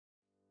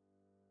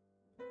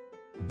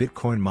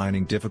Bitcoin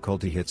mining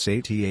difficulty hits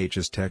ATH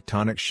as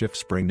tectonic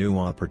shifts bring new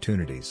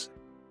opportunities.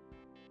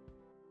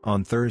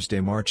 On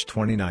Thursday, March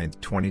 29,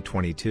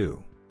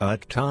 2022,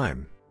 at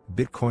time,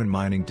 Bitcoin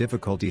mining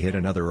difficulty hit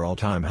another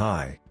all-time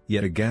high,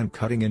 yet again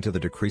cutting into the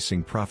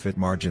decreasing profit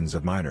margins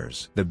of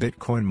miners. The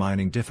Bitcoin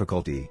mining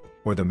difficulty,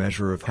 or the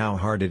measure of how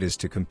hard it is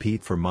to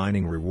compete for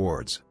mining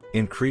rewards,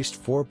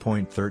 increased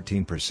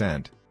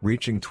 4.13%,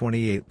 reaching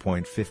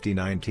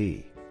 28.59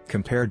 T,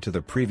 compared to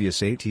the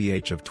previous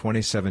ATH of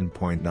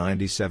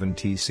 27.97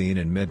 T seen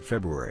in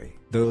mid-February.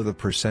 Though the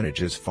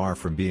percentage is far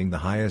from being the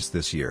highest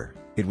this year,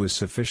 it was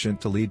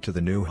sufficient to lead to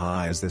the new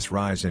high, as this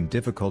rise in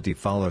difficulty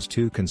follows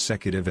two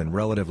consecutive and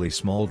relatively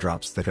small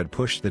drops that had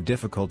pushed the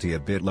difficulty a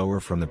bit lower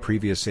from the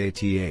previous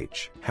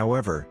ATH.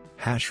 However,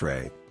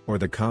 hashrate, or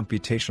the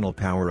computational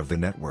power of the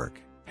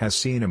network, has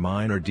seen a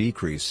minor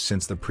decrease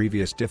since the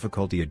previous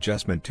difficulty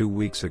adjustment 2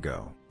 weeks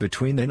ago.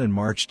 Between then and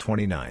March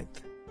 29,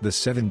 the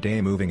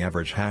 7-day moving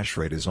average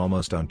hashrate is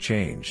almost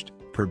unchanged,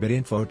 per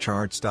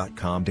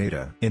BitInfoCharts.com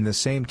data. In the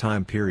same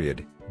time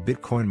period,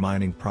 Bitcoin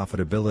mining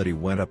profitability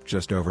went up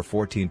just over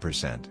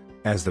 14%,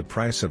 as the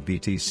price of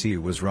BTC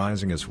was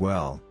rising as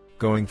well,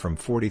 going from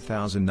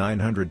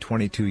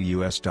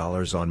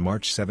 $40,922 on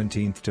March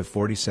 17 to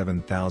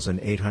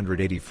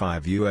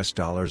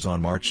 $47,885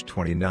 on March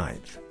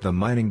 29. The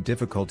mining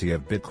difficulty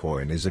of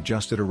Bitcoin is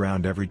adjusted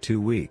around every 2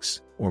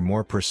 weeks, or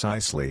more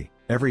precisely,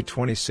 every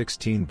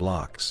 2016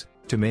 blocks,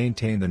 to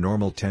maintain the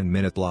normal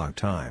 10-minute block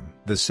time.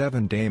 The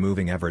 7-day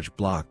moving average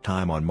block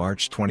time on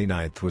March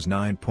 29 was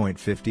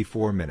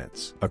 9.54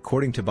 minutes.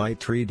 According to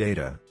Byte3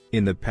 data,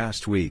 in the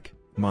past week,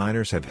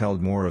 miners have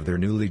held more of their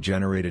newly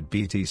generated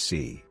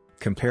BTC,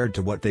 compared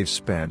to what they've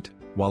spent,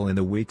 while in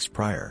the weeks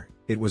prior,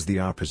 it was the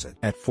opposite.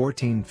 At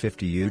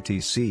 1450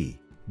 UTC,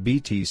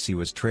 BTC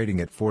was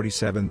trading at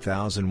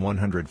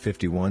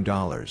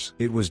 $47,151.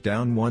 It was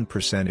down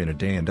 1% in a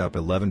day and up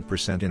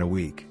 11% in a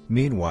week.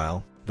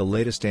 Meanwhile, the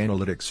latest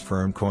analytics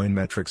firm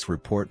Coinmetrics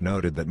report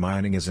noted that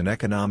mining is an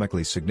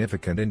economically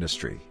significant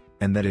industry,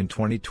 and that in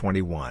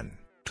 2021,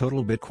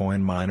 total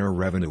Bitcoin miner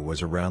revenue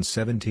was around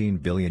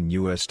 $17 billion.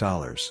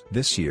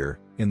 This year,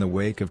 in the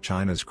wake of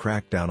China's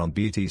crackdown on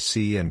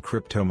BTC and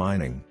crypto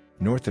mining,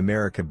 North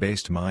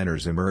America-based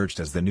miners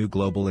emerged as the new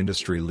global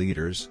industry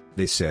leaders,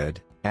 they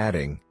said,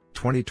 adding,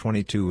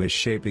 2022 is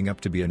shaping up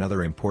to be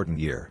another important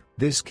year.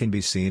 This can be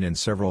seen in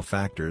several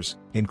factors,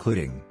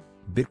 including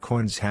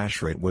Bitcoin's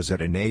hashrate was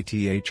at an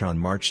ATH on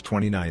March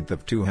 29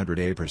 of 200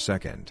 A per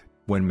second.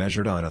 When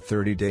measured on a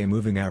 30-day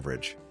moving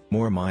average,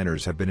 more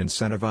miners have been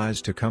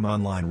incentivized to come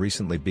online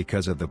recently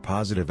because of the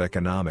positive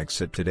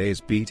economics at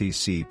today's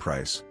BTC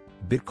price.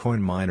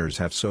 Bitcoin miners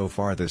have so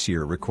far this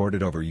year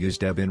recorded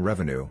overused ebb in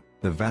revenue,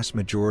 the vast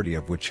majority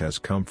of which has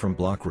come from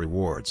block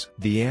rewards.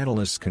 The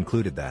analysts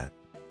concluded that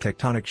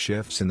tectonic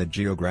shifts in the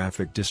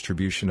geographic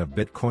distribution of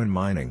Bitcoin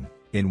mining,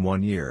 in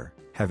 1 year,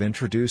 have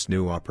introduced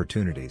new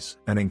opportunities.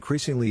 An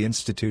increasingly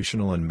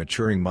institutional and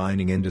maturing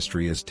mining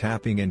industry is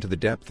tapping into the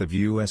depth of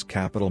U.S.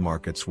 capital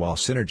markets, while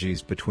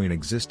synergies between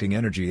existing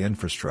energy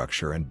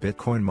infrastructure and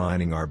Bitcoin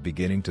mining are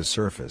beginning to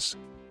surface.